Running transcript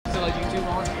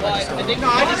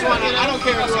I just want to. I don't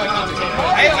care who I commentate.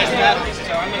 I always battle,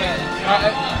 so I'm gonna.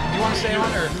 You want to stay on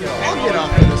or? I'll get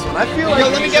off for this one. I feel like. Yo,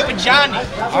 let me get with Johnny.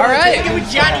 All right. Let me get with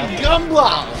Johnny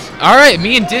Gumballs. All right,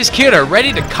 me and Diz Kid are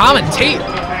ready to commentate.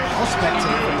 I'll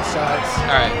spectate from the sides.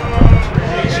 All right.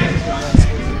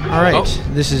 All right,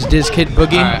 This is Diz Kid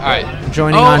Boogie. All right.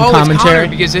 Joining on commentary.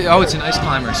 It's because it's an ice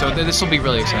climber, so this will be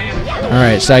really exciting. All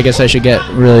right, so I guess I should get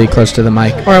really close to the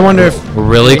mic. Or I wonder if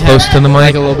Really close to the mic?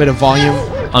 like a little bit of volume.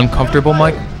 Uncomfortable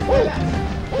mic?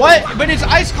 What? But it's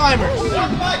ice climbers.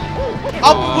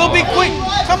 We'll be quick.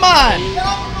 Come on.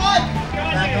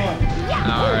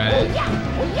 All right.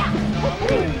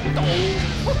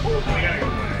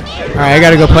 All right, I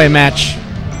gotta go play a match.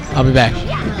 I'll be back.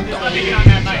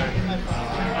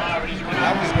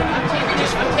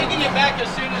 I'm taking you back as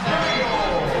soon as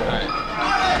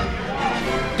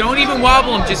Don't even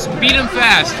wobble him. Just beat him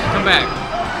fast. Come back.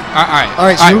 All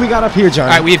right. So who we got up here,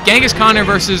 Johnny? All right, we have Genghis Connor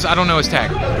versus, I don't know his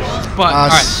tag. But, all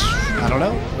right. I don't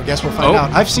know. I guess we'll find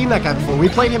out. I've seen that guy before. We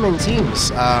played him in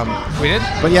teams. We did?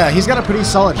 But yeah, he's got a pretty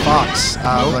solid Fox.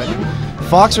 But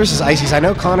Fox versus Ices. I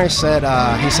know Connor said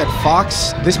he said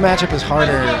Fox. This matchup is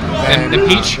harder than the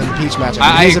Peach. Than the Peach matchup.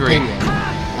 I his agree. Opinion.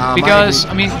 Because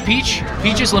I mean,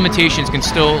 Peach's limitations can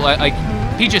still like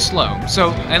Peach is slow,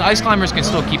 so and ice climbers can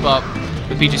still keep up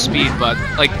with Peach's speed. But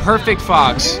like perfect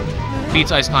Fox beats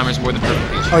ice climbers more than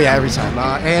perfect Peach. Oh yeah, every time.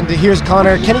 And here's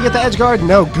Connor. Can he get the edge guard?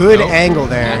 No. Good angle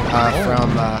there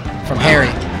from Harry.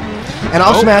 And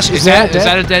up smash is that dead? Is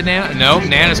that a dead Nana? No,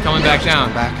 Nana's coming back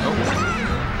down.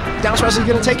 Down smash is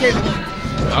gonna take it.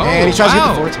 Oh, and he tries to get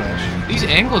the forward smash. These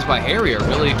angles by Harry are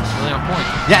really on point.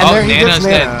 Yeah, and there he Nana's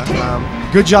gets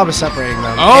Nana. Good job of separating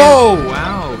them. Oh,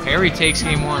 wow. Harry takes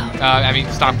game one.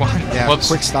 Stock one. Yeah, Whoops.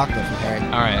 quick stock though from Harry.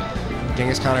 All right.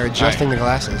 Genghis Connor adjusting the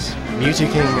glasses. Mewtwo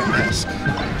King-esque.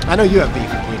 I know you have beef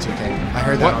with Mewtwo King. I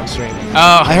heard that on stream.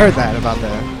 Oh. I heard that about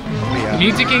the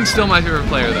Mewtwo King's still my favorite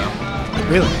player, though.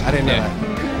 Really? I didn't know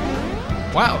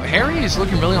that. Wow, Harry is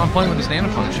looking really on point with his Nano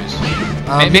punches.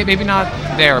 Maybe not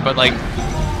there, but like...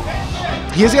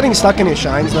 He is getting stuck in his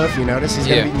shines, though, if you notice. He's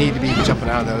going to need to be jumping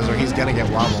out of those, or he's going to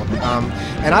get wobbled.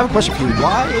 And I have a question for you.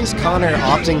 Why is Connor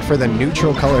opting for the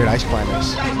neutral-colored ice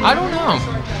climbers? I don't know.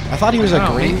 I thought he was a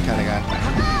green kind of guy.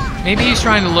 Maybe he's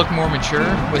trying to look more mature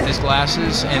with his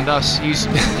glasses, and thus he's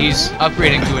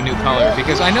upgrading to a new color.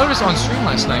 Because I noticed on stream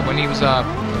last night when he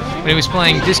was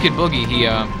playing Discid Boogie, he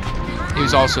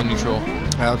was also neutral.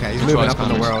 Okay, he's moving up in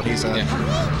the world. He's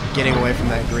getting away from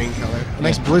that green color. A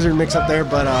nice blizzard mix up there,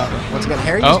 but once again,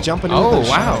 Harry is jumping in with those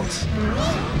shines.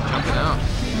 Jumping out.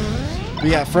 But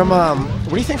yeah, from what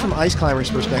do you think from ice climber's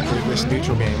perspective, this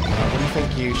neutral game? What do you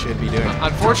think you should be doing?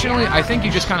 Unfortunately, I think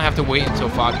you just kind of have to wait until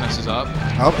Fox messes up.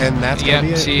 Oh, and that's gonna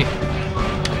be it. See.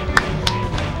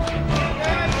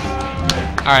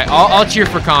 All right, I'll cheer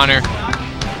for Connor.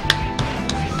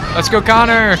 Let's go,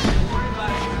 Connor.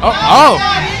 Oh.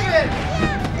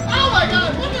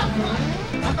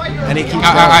 And he keeps all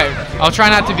right, I'll try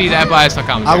not to be that biased on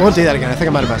commentary. I won't do that again. I think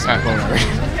I might have messed up.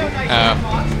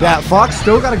 Yeah, Fox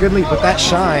still got a good lead, but that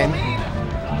shine.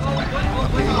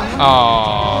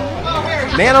 Oh.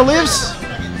 Nana lives,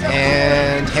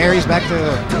 and Harry's back to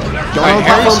going on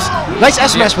platforms. Nice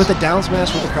S smash with the down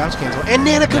smash with the crouch cancel, and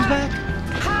Nana comes back.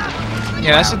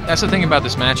 Yeah, that's the thing about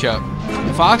this matchup.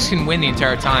 Fox can win the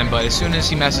entire time, but as soon as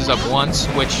he messes up once,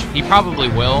 which he probably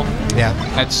will,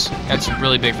 that's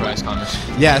really big for ice climbers.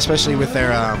 Yeah, especially with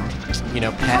their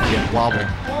patented wobble.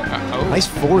 Nice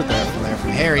forward there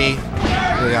from Harry.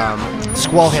 The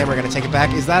Squall Hammer going to take it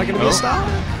back. Is that going to be a stop?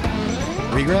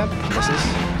 Regrab?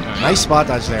 Nice spot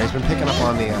dodge there. He's been picking up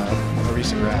on the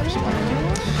recent grabs.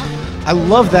 I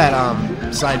love that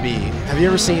side B. Have you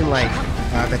ever seen like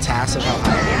the TAS of how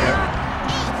high it can go?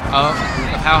 Of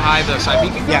how high the side B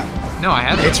can go? Yeah. No, I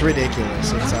haven't. It's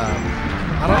ridiculous. It's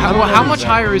how much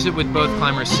higher is it with both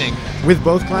climbers sync? With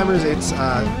both climbers, it's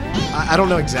I don't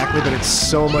know exactly, but it's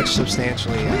so much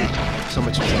substantially higher.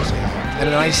 And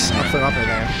a nice up throw upper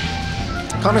there.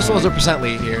 Connor still has a %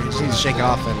 lead here. He just needs to shake it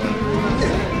off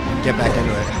and get back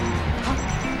into it.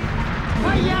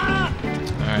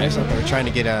 All right. Nice up there, trying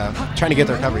to get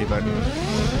the recovery, but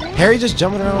Harry just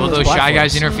jumping around. Will those shy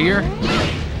guys interfere?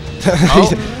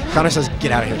 Connor says,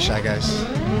 "Get out of here, shy guys.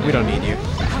 We don't need you.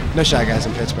 No shy guys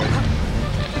in Pittsburgh."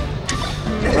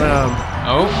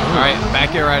 All right,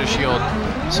 back air out of shield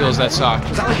seals that sock.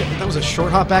 Was that was a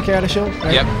short hop back air out of shield?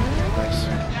 Right? Yep. Nice.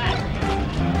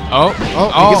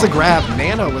 He gets a grab.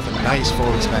 Nano with a nice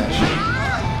forward smash.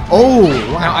 Oh,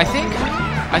 wow. Now I think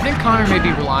Connor may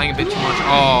be relying a bit too much.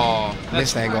 Oh,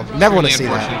 missed angle. Never want to see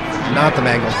that. Not the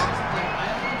mangle.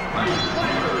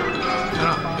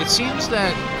 It seems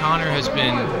that Connor has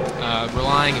been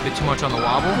relying a bit too much on the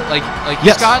wobble. Like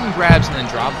he's gotten grabs and then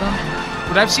dropped them.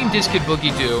 What I've seen Diz Kid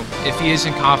Boogie do, if he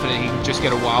isn't confident, he can just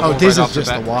get a wobble Diz right off is the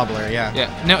just bat. the wobbler, yeah.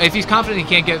 Yeah. No, if he's confident he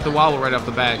can't get the wobble right off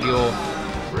the bat, he'll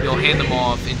hand them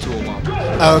off into a wobble.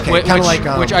 Oh, okay. Kind of like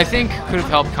which I think could have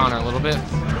helped Connor a little bit.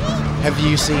 Have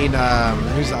you seen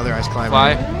who's the other ice climber?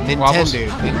 Fly? Nintendo.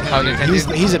 Oh,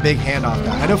 Nintendo. He's a big handoff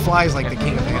guy. I know Fly's like the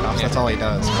king of handoffs. That's all he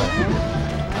does. But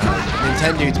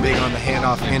Nintendo's big on the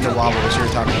handoff into wobble, which you were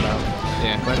talking about.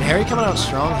 Yeah. But Harry coming out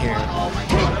strong here.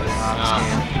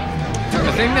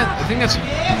 The thing that's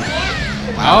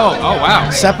oh wow,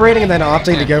 separating and then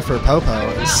opting to go for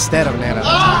Popo instead of Nana.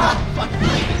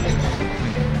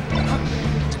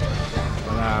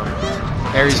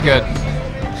 Harry's good.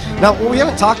 Now, what we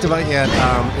haven't talked about yet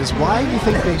is why do you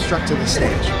think they struck to the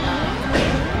stage?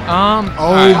 Oh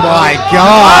my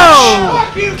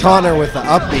gosh! Connor with the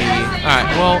up B. Alright,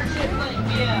 well,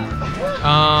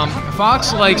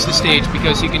 Fox likes the stage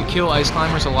because he can kill ice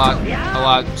climbers a lot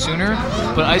sooner,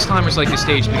 but ice climbers like the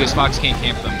stage because Fox can't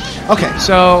camp them. Okay.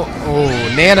 So,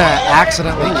 Nana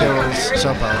accidentally kills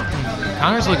Sopo.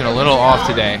 Connor's looking a little off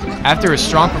today. After a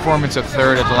strong performance of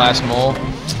third at the last mole.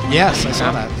 Yes, I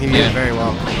saw that. He did very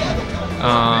well.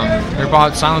 They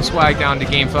brought Silent Swag down to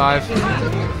Game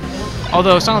 5.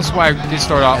 Although Silent Swag did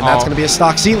start off. And that's going to be a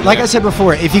stock. See, like I said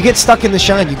before, if you get stuck in the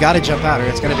shine, you got to jump out or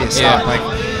it's going to be a stock. Like,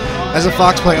 as a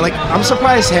Fox player, like, I'm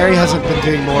surprised Harry hasn't been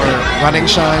doing more running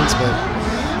shines, but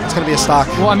it's going to be a stock.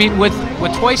 Well, I mean, with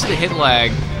twice the hit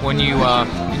lag when you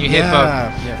hit both.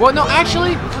 Yeah. Well, no,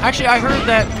 actually, I heard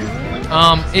that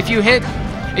if you hit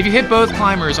both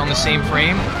climbers on the same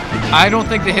frame, I don't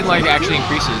think the hit lag actually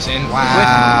increases. And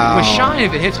with shine,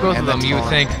 if it hits both of them, you would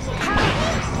think.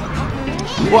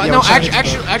 Well, no,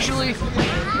 actually,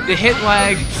 the hit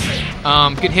lag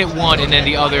can hit one and then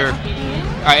the other.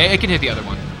 It can hit the other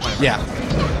one. Whatever. Yeah.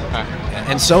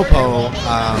 And Sopo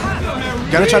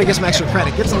gonna try to get some extra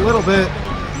credit. Gets a little bit.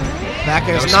 That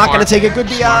guy's not gonna take a good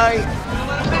DI. Alright.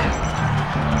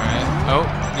 Oh,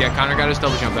 yeah, Connor got his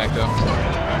double jump back though.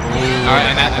 Alright,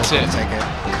 and that's it. Take it.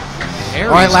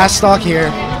 Alright, last stock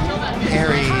here.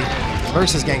 Harry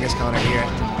versus Genghis Connor here.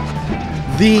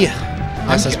 The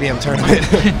SSBM tournament.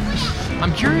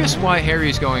 I'm curious why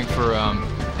Harry's going for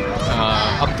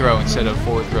up throw instead of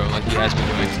forward throw like he has been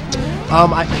doing.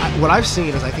 What I've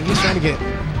seen is I think he's trying to get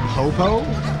Popo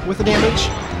with the damage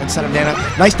instead of Nana.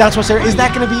 Nice down smash there. Is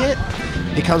that going to be it?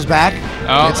 He comes back.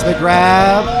 It's the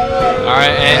grab. All right,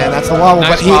 and that's the wobble.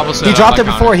 Nice but he dropped it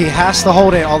before. He has to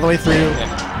hold it all the way through.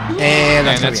 Yeah. And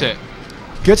that's it.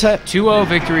 Good set. 2-0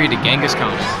 victory to Genghis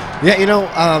Connor. Yeah, you know,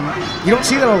 you don't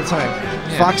see that all the time.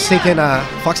 Yeah. Fox taken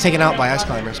out by ice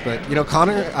climbers, but you know,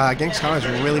 Genghis Connor's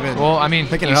really been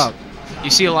picking it up. You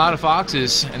see a lot of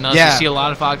Foxes, and thus you see a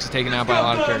lot of Foxes taken out by a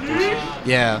lot of characters.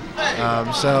 Yeah.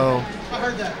 So,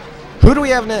 who do we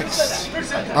have next?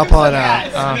 Up on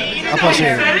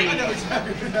here.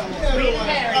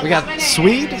 We got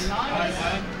Swede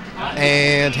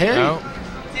and Harry.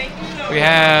 We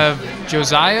have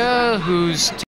Josiah, who's